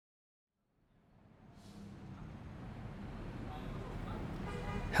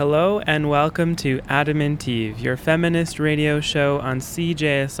Hello and welcome to Adam and Eve, your feminist radio show on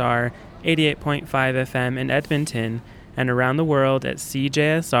CJSR 88.5 FM in Edmonton and around the world at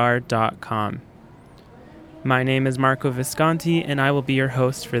cjsr.com. My name is Marco Visconti and I will be your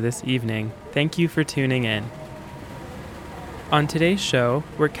host for this evening. Thank you for tuning in. On today's show,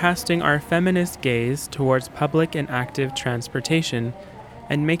 we're casting our feminist gaze towards public and active transportation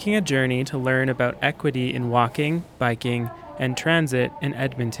and making a journey to learn about equity in walking, biking, and transit in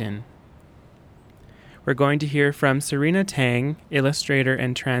Edmonton. We're going to hear from Serena Tang, illustrator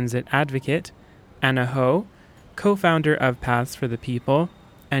and transit advocate, Anna Ho, co-founder of Paths for the People,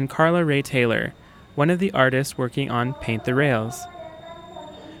 and Carla Ray Taylor, one of the artists working on Paint the Rails.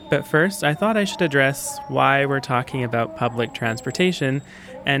 But first, I thought I should address why we're talking about public transportation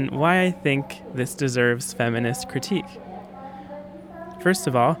and why I think this deserves feminist critique. First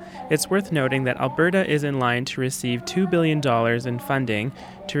of all, it's worth noting that Alberta is in line to receive $2 billion in funding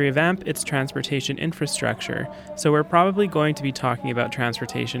to revamp its transportation infrastructure, so we're probably going to be talking about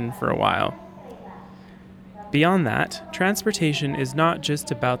transportation for a while. Beyond that, transportation is not just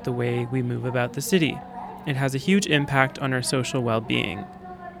about the way we move about the city. It has a huge impact on our social well-being.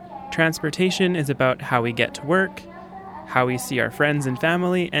 Transportation is about how we get to work, how we see our friends and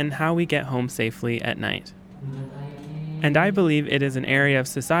family, and how we get home safely at night. And I believe it is an area of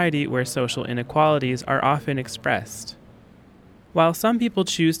society where social inequalities are often expressed. While some people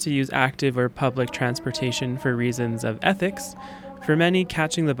choose to use active or public transportation for reasons of ethics, for many,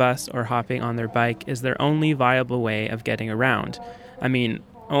 catching the bus or hopping on their bike is their only viable way of getting around. I mean,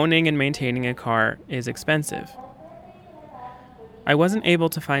 owning and maintaining a car is expensive. I wasn't able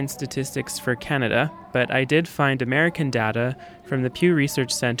to find statistics for Canada, but I did find American data from the Pew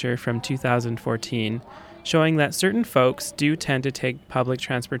Research Center from 2014, showing that certain folks do tend to take public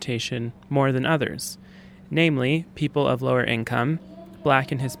transportation more than others, namely people of lower income,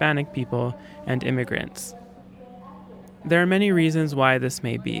 Black and Hispanic people, and immigrants. There are many reasons why this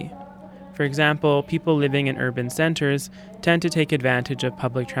may be. For example, people living in urban centers tend to take advantage of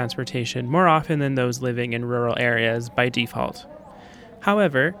public transportation more often than those living in rural areas by default.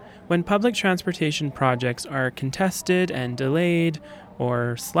 However, when public transportation projects are contested and delayed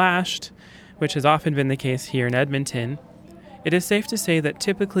or slashed, which has often been the case here in Edmonton, it is safe to say that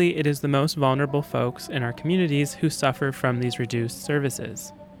typically it is the most vulnerable folks in our communities who suffer from these reduced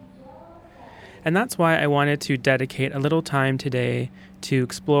services. And that's why I wanted to dedicate a little time today to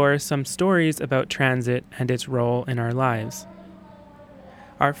explore some stories about transit and its role in our lives.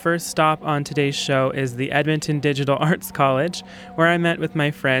 Our first stop on today's show is the Edmonton Digital Arts College, where I met with my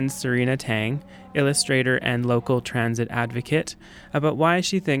friend Serena Tang, illustrator and local transit advocate, about why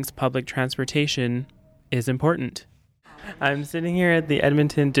she thinks public transportation is important. I'm sitting here at the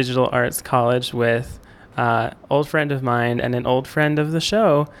Edmonton Digital Arts College with an old friend of mine and an old friend of the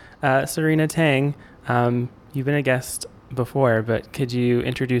show, Serena Tang. You've been a guest before, but could you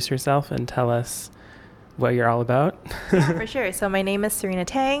introduce yourself and tell us what you're all about? Yeah, for sure. So my name is Serena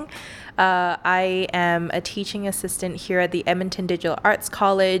Tang. I am a teaching assistant here at the Edmonton Digital Arts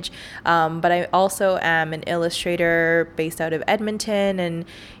College, but I also am an illustrator based out of Edmonton and,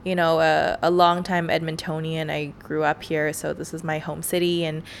 a longtime Edmontonian. I grew up here, so this is my home city.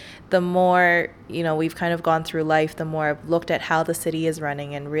 And the more, we've kind of gone through life, the more I've looked at how the city is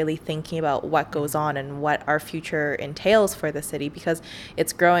running and really thinking about what goes on and what our future entails for the city, because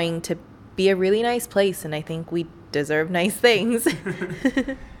it's growing to be a really nice place, and I think we deserve nice things.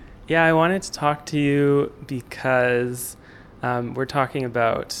 Yeah, I wanted to talk to you because we're talking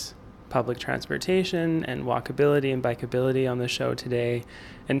about public transportation and walkability and bikeability on the show today,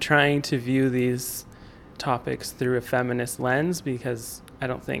 and trying to view these topics through a feminist lens, because I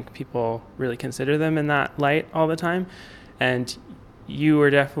don't think people really consider them in that light all the time. And you were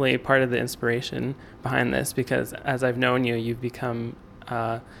definitely part of the inspiration behind this, because as I've known you, you've become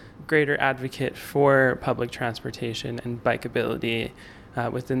greater advocate for public transportation and bikeability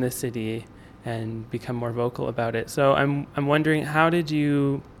within the city and become more vocal about it. So I'm wondering, how did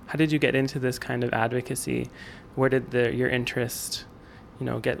you get into this kind of advocacy? Where did your interest,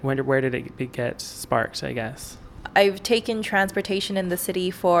 where did it get sparked, I guess? I've taken transportation in the city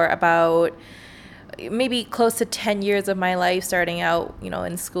for about maybe close to 10 years of my life, starting out,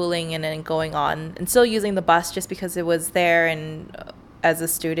 in schooling and then going on and still using the bus just because it was there, and as a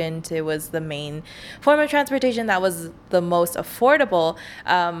student, it was the main form of transportation that was the most affordable.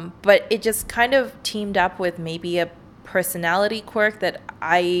 But it just kind of teamed up with maybe a personality quirk that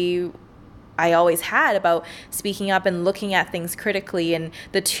I always had about speaking up and looking at things critically. And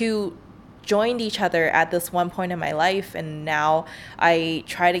the two joined each other at this one point in my life. And now I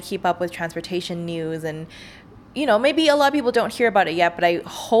try to keep up with transportation news and maybe a lot of people don't hear about it yet, but I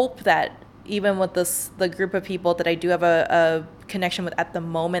hope that even with the group of people that I do have a connection with at the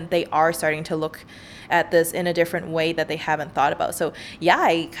moment, they are starting to look at this in a different way that they haven't thought about. So yeah,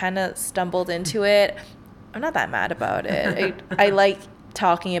 I kind of stumbled into it. I'm not that mad about it. I like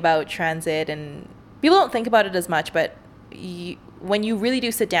talking about transit, and people don't think about it as much, but when you really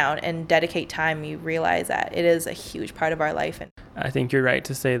do sit down and dedicate time, you realize that it is a huge part of our life. And I think you're right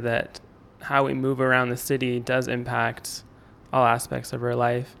to say that how we move around the city does impact all aspects of our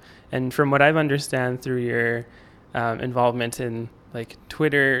life. And from what I've understand through your involvement in like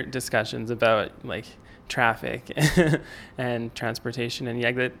Twitter discussions about like traffic and transportation, and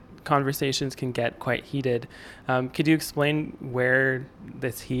yeah, that conversations can get quite heated. Could you explain where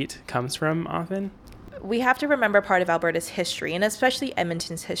this heat comes from often? We have to remember part of Alberta's history, and especially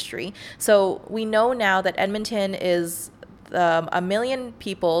Edmonton's history. So we know now that Edmonton is 1 million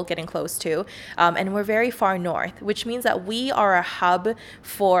people getting close to, and we're very far north, which means that we are a hub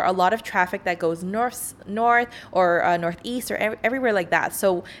for a lot of traffic that goes north or northeast or everywhere like that.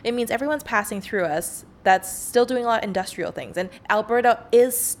 So it means everyone's passing through us that's still doing a lot of industrial things. And Alberta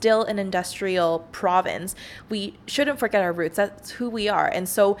is still an industrial province. We shouldn't forget our roots. That's who we are. And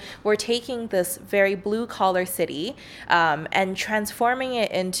so we're taking this very blue collar city and transforming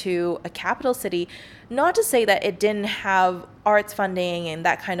it into a capital city. Not to say that it didn't have arts funding and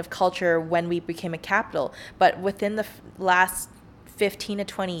that kind of culture when we became a capital, but within the last 15 to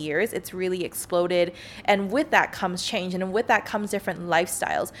 20 years, it's really exploded. And with that comes change, and with that comes different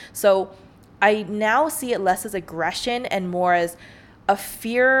lifestyles. So I now see it less as aggression and more as a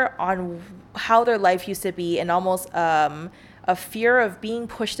fear on how their life used to be, and almost a fear of being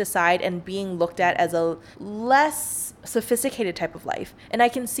pushed aside and being looked at as a less sophisticated type of life. And I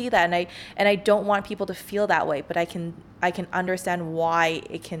can see that, and I don't want people to feel that way, but I can understand why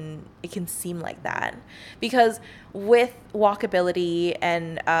it can seem like that. Because with walkability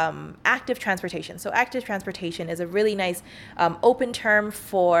and active transportation, so active transportation is a really nice open term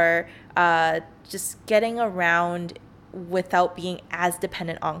for just getting around without being as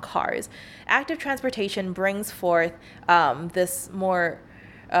dependent on cars. Active transportation brings forth this more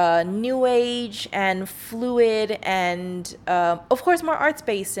new age and fluid and of course more arts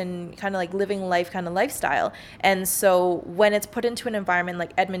based and kind of like living life kind of lifestyle. And so when it's put into an environment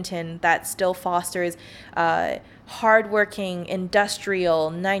like Edmonton that still fosters hardworking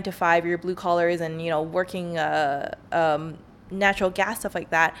industrial 9-to-5 your blue collars and working natural gas, stuff like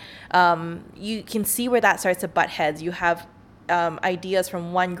that, you can see where that starts to butt heads. You have ideas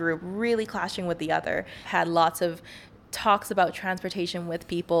from one group really clashing with the other. Had lots of talks about transportation with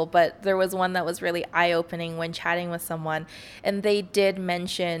people, but there was one that was really eye-opening when chatting with someone, and they did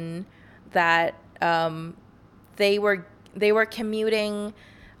mention that they were commuting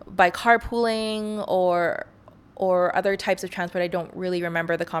by carpooling or other types of transport. I don't really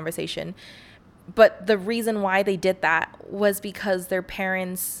remember the conversation. But the reason why they did that was because their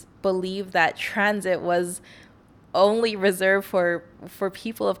parents believed that transit was only reserved for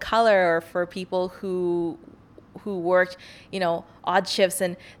people of color or for people who worked, odd shifts.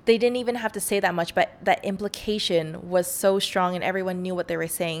 And they didn't even have to say that much, but that implication was so strong, and everyone knew what they were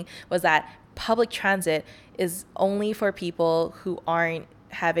saying was that public transit is only for people who aren't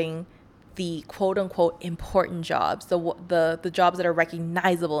having the quote unquote important jobs, the jobs that are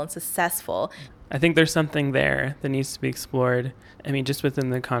recognizable and successful. I think there's something there that needs to be explored. I mean, just within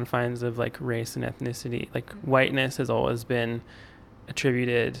the confines of like race and ethnicity, like whiteness has always been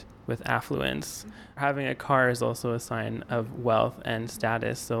attributed with affluence. Having a car is also a sign of wealth and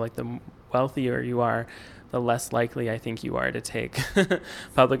status. So like the wealthier you are, the less likely I think you are to take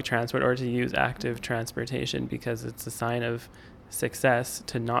public transport or to use active transportation, because it's a sign of success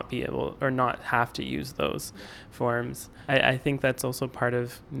to not be able or not have to use those forms. I think that's also part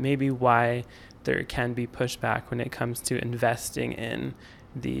of maybe why there can be pushback when it comes to investing in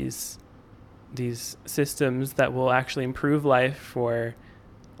these systems that will actually improve life for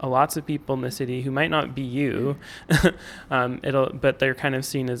lots of people in the city who might not be you, but they're kind of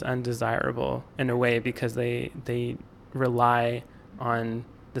seen as undesirable in a way because they rely on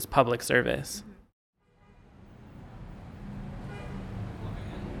this public service.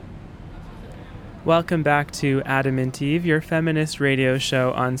 Welcome back to Adam and Eve, your feminist radio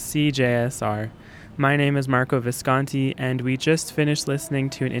show on CJSR. My name is Marco Visconti, and we just finished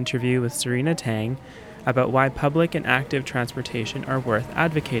listening to an interview with Serena Tang about why public and active transportation are worth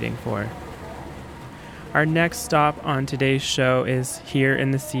advocating for. Our next stop on today's show is here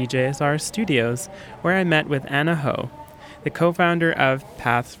in the CJSR studios, where I met with Anna Ho, the co-founder of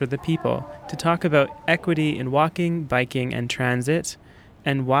Paths for the People, to talk about equity in walking, biking, and transit,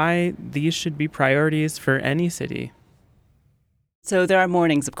 and why these should be priorities for any city. So there are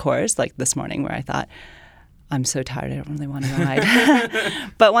mornings, of course, like this morning where I thought, I'm so tired, I don't really want to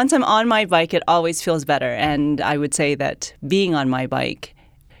ride. But once I'm on my bike, it always feels better. And I would say that being on my bike,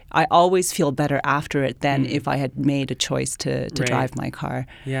 I always feel better after it than if I had made a choice to drive my car.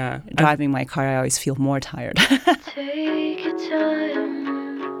 Yeah. Driving my car, I always feel more tired. Take your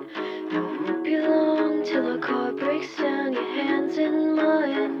time. It won't be long till a car breaks down. Your hands in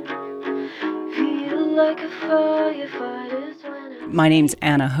mine. Feel like a firefighter's when My name's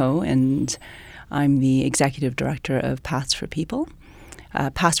Anna Ho, and I'm the executive director of Paths for People.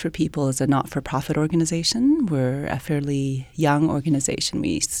 Paths for People is a not-for-profit organization. We're a fairly young organization.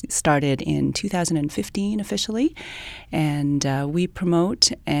 We started in 2015 officially, and we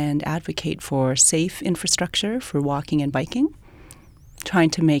promote and advocate for safe infrastructure for walking and biking, trying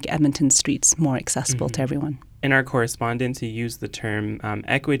to make Edmonton streets more accessible to everyone. In our correspondence, you use the term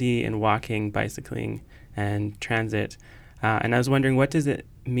equity in walking, bicycling, and transit. And I was wondering, what does it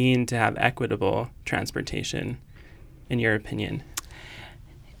mean to have equitable transportation, in your opinion?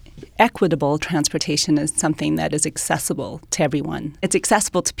 Equitable transportation is something that is accessible to everyone. It's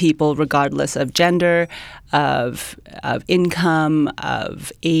accessible to people regardless of gender, of income,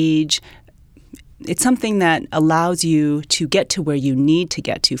 of age. It's something that allows you to get to where you need to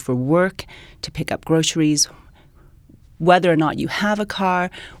get to for work, to pick up groceries, whether or not you have a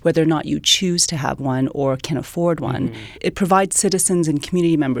car, whether or not you choose to have one or can afford one. It provides citizens and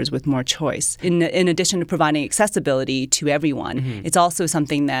community members with more choice. In addition to providing accessibility to everyone, it's also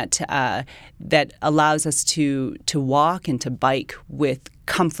something that that allows us to walk and to bike with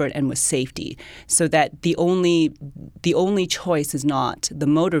comfort and with safety, so that the only choice is not the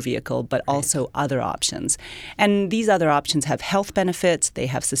motor vehicle, but also other options. And these other options have health benefits, they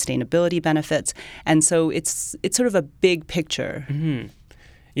have sustainability benefits, and so it's sort of a big picture.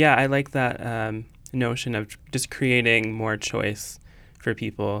 Yeah, I like that notion of just creating more choice for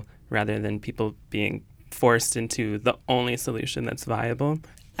people rather than people being forced into the only solution that's viable.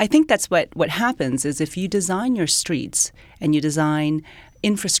 I think that's what happens is if you design your streets and you design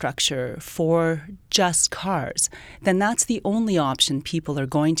infrastructure for just cars, then that's the only option people are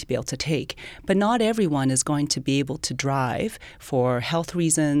going to be able to take. But not everyone is going to be able to drive for health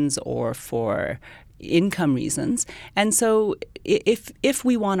reasons or for income reasons. And so if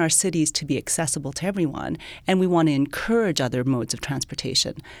we want our cities to be accessible to everyone and we want to encourage other modes of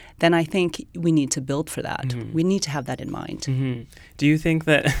transportation, then I think we need to build for that. We need to have that in mind. Do you think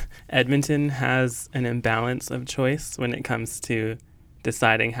that Edmonton has an imbalance of choice when it comes to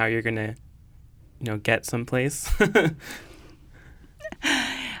deciding how you're going to, get someplace?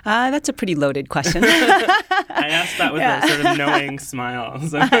 That's a pretty loaded question. I asked that with a sort of knowing smile.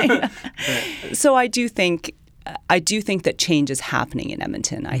 So I do think that change is happening in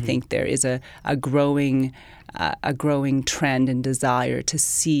Edmonton. I think there is a growing trend and desire to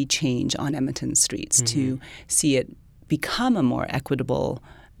see change on Edmonton streets, to see it become a more equitable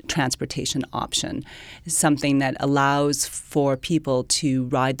transportation option, something that allows for people to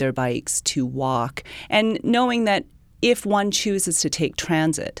ride their bikes, to walk, and knowing that if one chooses to take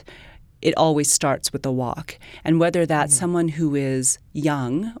transit, it always starts with a walk. And whether that's someone who is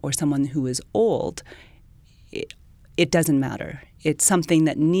young or someone who is old, it doesn't matter. It's something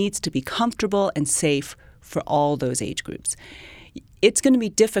that needs to be comfortable and safe for all those age groups. It's going to be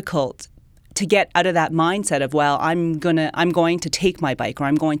difficult to get out of that mindset of, well, I'm going to take my bike or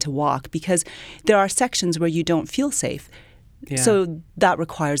I'm going to walk, because there are sections where you don't feel safe. Yeah. So that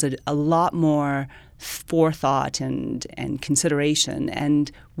requires a lot more forethought and consideration. And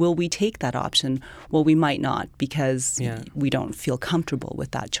will we take that option? Well, we might not, because we don't feel comfortable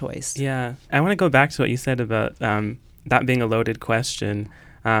with that choice. Yeah. I want to go back to what you said about that being a loaded question,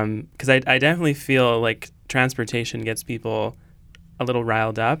 because I definitely feel like transportation gets people a little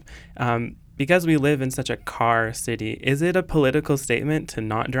riled up. Because we live in such a car city, is it a political statement to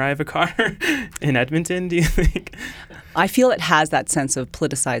not drive a car in Edmonton, do you think? I feel it has that sense of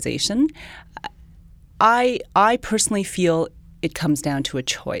politicization. I personally feel it comes down to a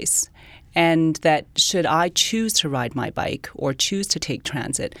choice, and that should I choose to ride my bike or choose to take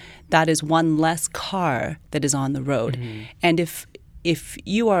transit, that is one less car that is on the road. And if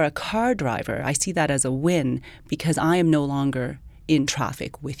you are a car driver, I see that as a win, because I am no longer in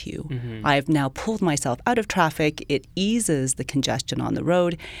traffic with you. I have now pulled myself out of traffic. It eases the congestion on the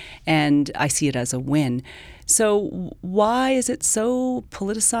road, and I see it as a win. So why is it so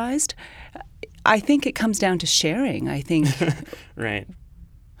politicized? I think it comes down to sharing. I think right.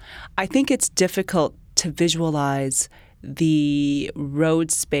 I think it's difficult to visualize the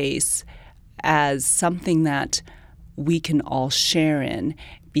road space as something that we can all share in,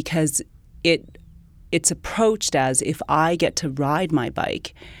 because it's approached as, if I get to ride my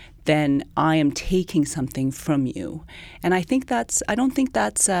bike, then I am taking something from you. And I don't think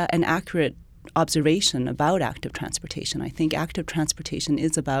that's an accurate observation about active transportation. I think active transportation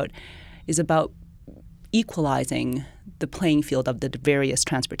is about equalizing the playing field of the various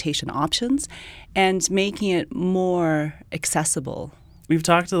transportation options and making it more accessible. We've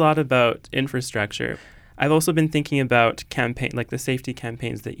talked a lot about infrastructure. I've also been thinking about the safety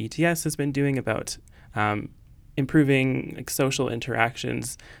campaigns that ETS has been doing about improving social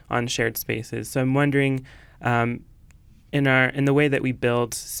interactions on shared spaces. So I'm wondering, in the way that we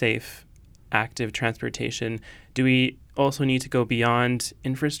build safe, active transportation, do we also need to go beyond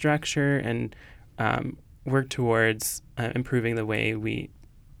infrastructure and work towards improving the way we,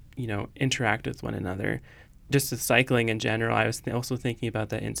 interact with one another? Just with cycling in general, I was also thinking about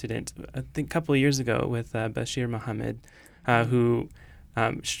that incident, I think a couple of years ago with Bashir Mohammed, who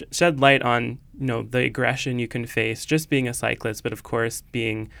shed light on, the aggression you can face just being a cyclist, but of course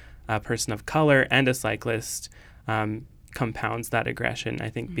being a person of color and a cyclist compounds that aggression. I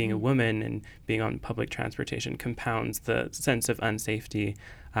think being a woman and being on public transportation compounds the sense of unsafety.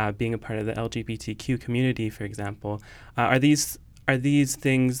 Being a part of the LGBTQ community, for example, are these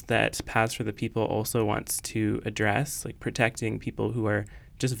things that Paths for the People also wants to address, like protecting people who are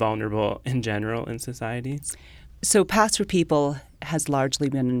just vulnerable in general in society? So Paths for People has largely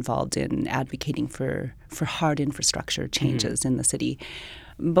been involved in advocating for hard infrastructure changes in the city.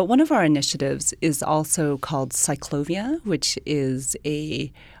 But one of our initiatives is also called Cyclovia, which is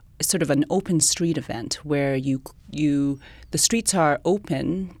a sort of an open street event where the streets are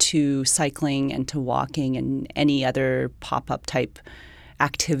open to cycling and to walking and any other pop-up type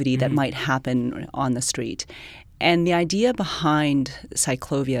activity that might happen on the street. And the idea behind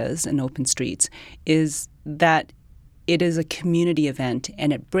Cyclovias and open streets is that it is a community event,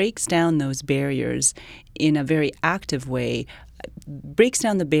 and it breaks down those barriers in a very active way, breaks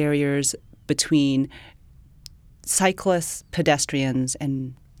down the barriers between cyclists, pedestrians,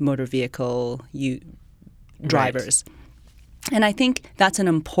 and motor vehicle drivers. Right. And I think that's an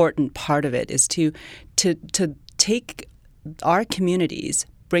important part of it, is to take our communities,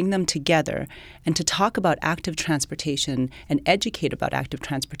 bring them together, and to talk about active transportation and educate about active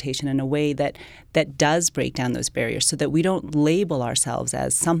transportation in a way that does break down those barriers, so that we don't label ourselves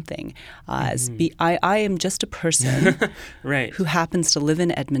as something. I am just a person right. who happens to live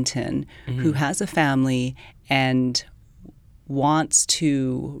in Edmonton, who has a family and wants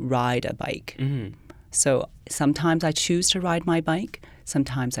to ride a bike. So sometimes I choose to ride my bike.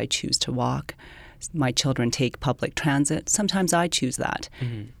 Sometimes I choose to walk. My children take public transit. Sometimes I choose that.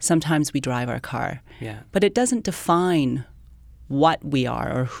 Sometimes we drive our car. Yeah. But it doesn't define what we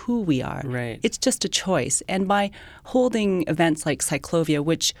are or who we are. Right. It's just a choice. And by holding events like Cyclovia,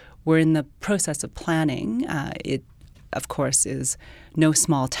 which we're in the process of planning, it, of course, is no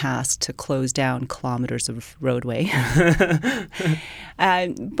small task to close down kilometers of roadway.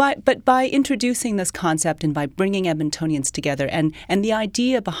 But by introducing this concept and by bringing Edmontonians together, and the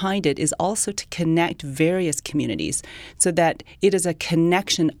idea behind it is also to connect various communities, so that it is a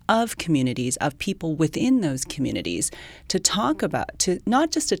connection of communities, of people within those communities, to talk about, to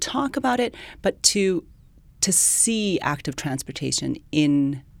not just to talk about it, but to see active transportation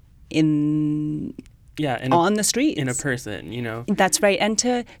on the streets. In a person, That's right. And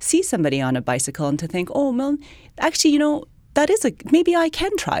to see somebody on a bicycle and to think, oh, well, actually, that is maybe I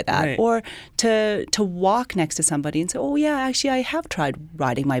can try that. Right. Or to walk next to somebody and say, oh, yeah, actually, I have tried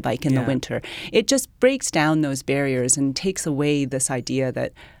riding my bike in the winter. It just breaks down those barriers and takes away this idea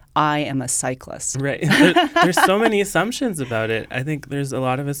that I am a cyclist. Right. There's so many assumptions about it. I think there's a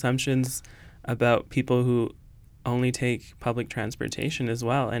lot of assumptions about people who only take public transportation as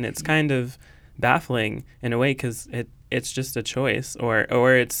well. And it's kind of baffling in a way, because it's just a choice,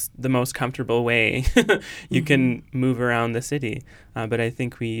 or it's the most comfortable way you can move around the city. But I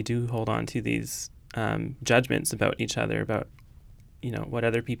think we do hold on to these judgments about each other, about what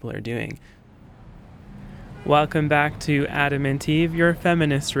other people are doing. Welcome back to Adam and Eve, your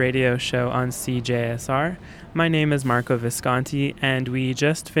feminist radio show on CJSR. My name is Marco Visconti, and we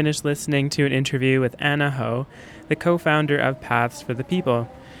just finished listening to an interview with Anna Ho, the co-founder of Paths for the People,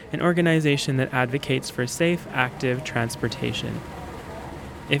 an organization that advocates for safe, active transportation.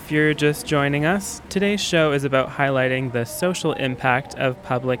 If you're just joining us, today's show is about highlighting the social impact of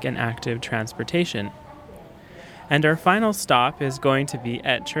public and active transportation. And our final stop is going to be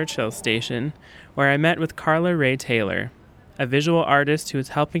at Churchill Station, where I met with Carla Ray Taylor, a visual artist who is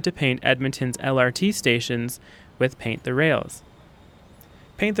helping to paint Edmonton's LRT stations with Paint the Rails.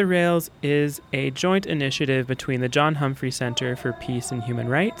 Paint the Rails is a joint initiative between the John Humphrey Center for Peace and Human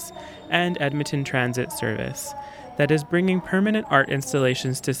Rights and Edmonton Transit Service that is bringing permanent art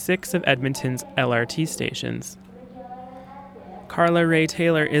installations to 6 of Edmonton's LRT stations. Carla Ray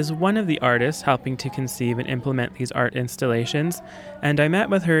Taylor is one of the artists helping to conceive and implement these art installations, and I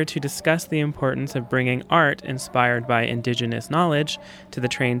met with her to discuss the importance of bringing art inspired by Indigenous knowledge to the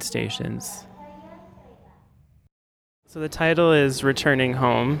train stations. So the title is Returning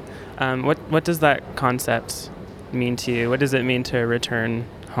Home. What does that concept mean to you? What does it mean to return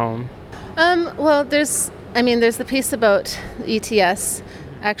home? Well, there's the piece about ETS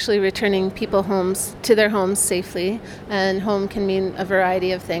actually returning people to their homes safely, and home can mean a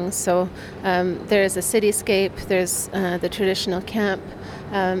variety of things. So there's a cityscape, there's the traditional camp.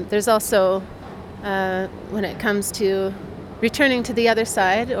 There's also, when it comes to returning to the other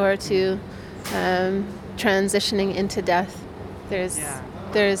side or to transitioning into death, there's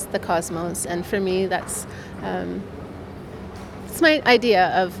the cosmos, and for me that's it's my idea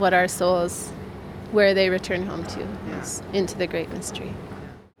of what our souls, where they return home to, is into the great mystery.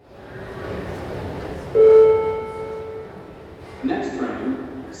 Next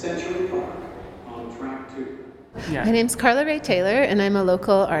train, Century Park, on track 2. Yeah. My name's Carla Ray Taylor, and I'm a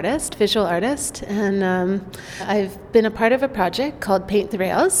local artist, visual artist, and I've been a part of a project called Paint the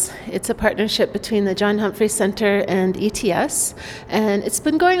Rails. It's a partnership between the John Humphrey Center and ETS, and it's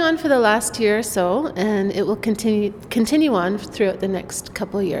been going on for the last year or so, and it will continue on throughout the next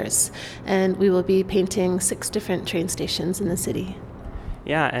couple years, and we will be painting 6 different train stations in the city.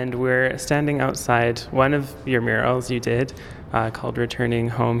 Yeah, and we're standing outside one of your murals you did called Returning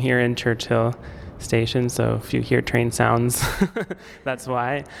Home here in Churchill Station. So if you hear train sounds, that's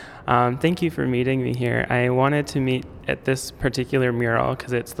why. Thank you for meeting me here. I wanted to meet at this particular mural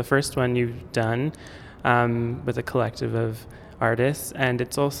because it's the first one you've done with a collective of artists, and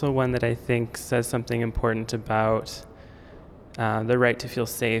it's also one that I think says something important about the right to feel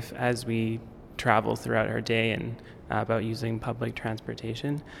safe as we travel throughout our day and about using public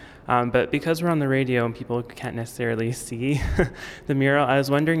transportation. But because we're on the radio and people can't necessarily see the mural, I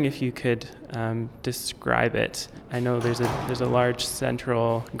was wondering if you could describe it. I know there's a large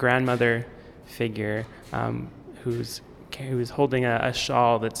central grandmother figure who's holding a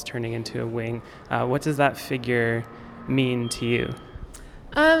shawl that's turning into a wing. What does that figure mean to you?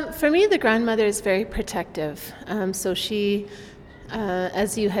 For me, the grandmother is very protective. So she,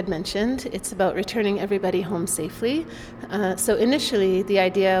 as you had mentioned, it's about returning everybody home safely. So initially, the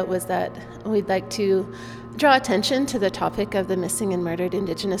idea was that we'd like to draw attention to the topic of the missing and murdered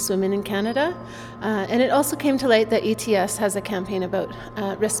Indigenous women in Canada. And it also came to light that ETS has a campaign about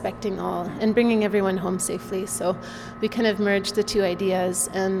respecting all and bringing everyone home safely. So we kind of merged the two ideas.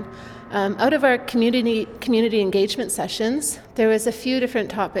 And out of our community engagement sessions, there was a few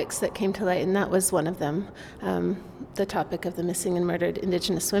different topics that came to light, and that was one of them. The topic of the missing and murdered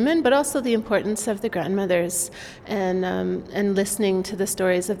Indigenous women, but also the importance of the grandmothers and listening to the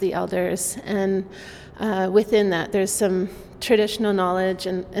stories of the elders. And within that, there's some traditional knowledge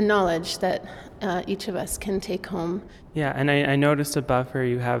and knowledge that each of us can take home. Yeah, and I noticed above her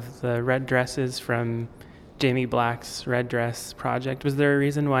you have the red dresses from Jamie Black's Red Dress Project. Was there a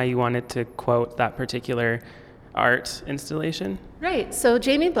reason why you wanted to quote that particular art installation? Right. So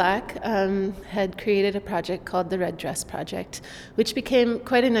Jamie Black had created a project called the Red Dress Project, which became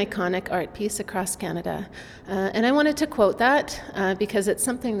quite an iconic art piece across Canada. And I wanted to quote that because it's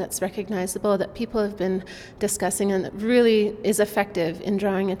something that's recognizable, that people have been discussing, and that really is effective in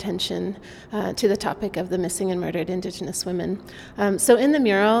drawing attention to the topic of the missing and murdered Indigenous women. So in the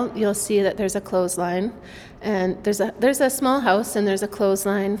mural, you'll see that there's a clothesline, and there's a small house, and there's a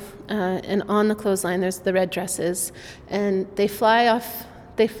clothesline, and on the clothesline there's the red dresses, and they fly off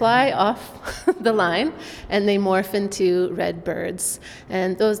the line, and they morph into red birds,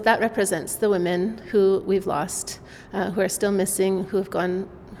 and that represents the women who we've lost, who are still missing, who've gone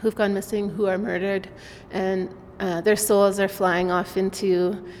missing, who are murdered, and their souls are flying off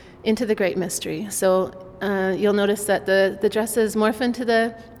into the great mystery. So you'll notice that the dresses morph into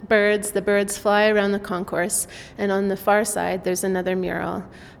the birds fly around the concourse, and on the far side there's another mural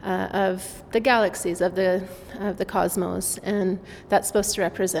of the galaxies, of the cosmos, and that's supposed to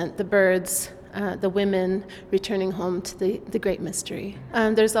represent the birds, the women returning home to the great mystery.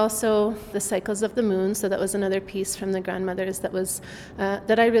 There's also the cycles of the moon, so that was another piece from the grandmothers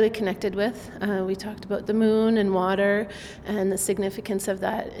that I really connected with. We talked about the moon and water and the significance of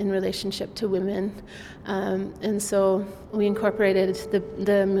that in relationship to women. And so we incorporated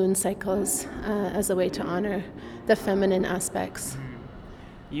the moon cycles as a way to honor the feminine aspects.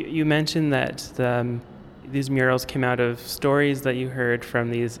 You mentioned that these murals came out of stories that you heard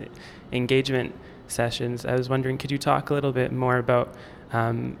from these engagement sessions. I was wondering, could you talk a little bit more about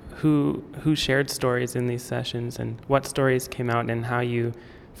who shared stories in these sessions and what stories came out and how you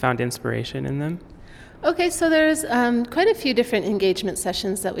found inspiration in them? Okay, so there's quite a few different engagement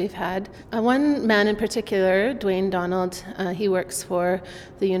sessions that we've had. One man in particular, Dwayne Donald, he works for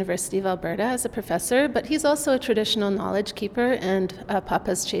the University of Alberta as a professor, but he's also a traditional knowledge keeper and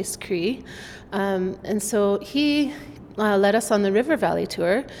Papa's Chase Cree. And so he led us on the River Valley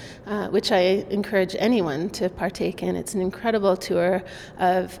tour, which I encourage anyone to partake in. It's an incredible tour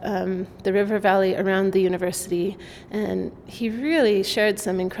of the River Valley around the university, and he really shared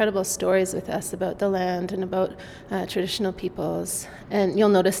some incredible stories with us about the land and about traditional peoples. And you'll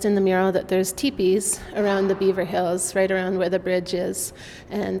notice in the mural that there's teepees around the Beaver Hills, right around where the bridge is,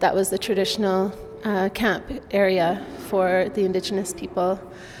 and that was the traditional camp area for the Indigenous people.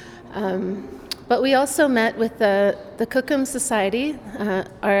 But we also met with the Kukum Society,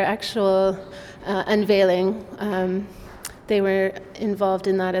 our actual unveiling. They were involved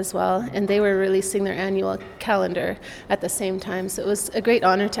in that as well, and they were releasing their annual calendar at the same time. So it was a great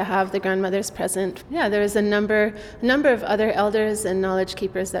honor to have the grandmothers present. Yeah, there was a number of other elders and knowledge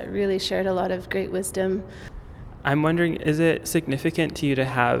keepers that really shared a lot of great wisdom. I'm wondering, is it significant to you to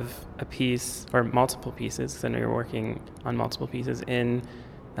have a piece or multiple pieces, because I know you're working on multiple pieces in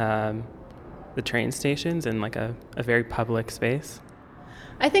the train stations in like a very public space?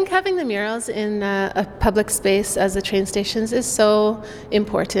 I think having the murals in a public space as the train stations is so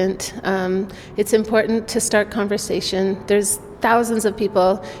important. It's important to start conversation. There's thousands of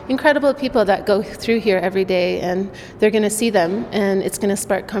people, incredible people that go through here every day, and they're going to see them, and it's going to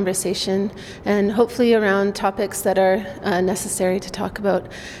spark conversation, and hopefully around topics that are necessary to talk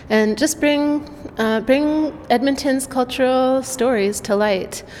about, and just bring Edmonton's cultural stories to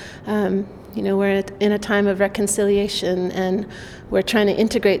light. We're in a time of reconciliation, and we're trying to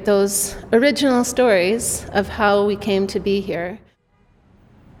integrate those original stories of how we came to be here.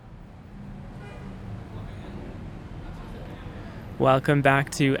 Welcome back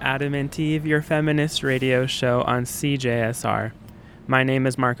to Adam and Eve, your feminist radio show on CJSR. My name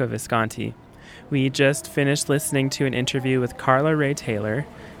is Marco Visconti. We just finished listening to an interview with Carla Ray Taylor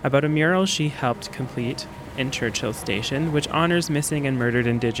about a mural she helped complete in Churchill Station, which honors missing and murdered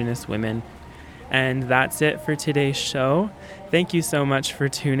Indigenous women. And that's it for today's show. Thank you so much for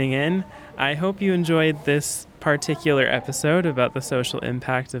tuning in. I hope you enjoyed this particular episode about the social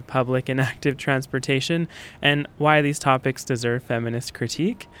impact of public and active transportation and why these topics deserve feminist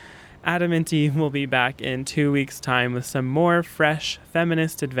critique. Adam and Eve will be back in 2 weeks' time with some more fresh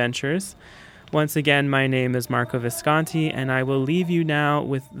feminist adventures. Once again, my name is Marco Visconti, and I will leave you now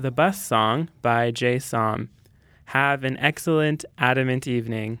with The Bus Song by Jay Som. Have an excellent adamant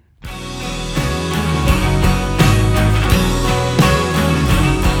evening.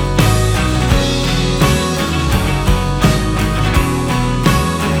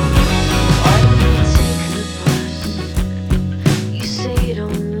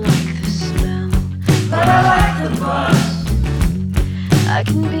 I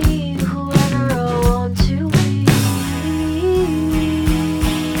can be whoever I want to be.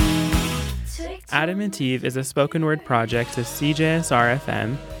 Adam and Eve is a spoken word project of CJSR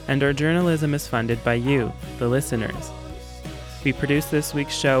FM, and our journalism is funded by you, the listeners. We produced this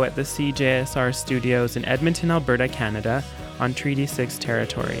week's show at the CJSR studios in Edmonton, Alberta, Canada, on Treaty 6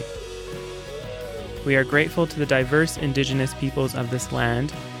 territory. We are grateful to the diverse Indigenous peoples of this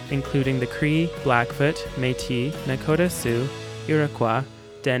land, including the Cree, Blackfoot, Métis, Nakota Sioux, Iroquois,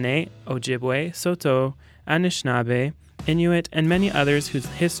 Dene, Ojibwe, Saulteaux, Anishinaabe, Inuit, and many others whose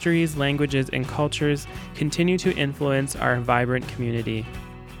histories, languages, and cultures continue to influence our vibrant community.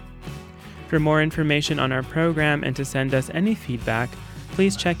 For more information on our program and to send us any feedback,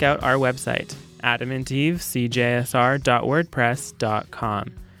 please check out our website,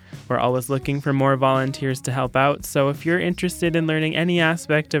 adamandevecjsr.wordpress.com. We're always looking for more volunteers to help out, so if you're interested in learning any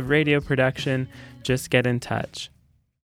aspect of radio production, just get in touch.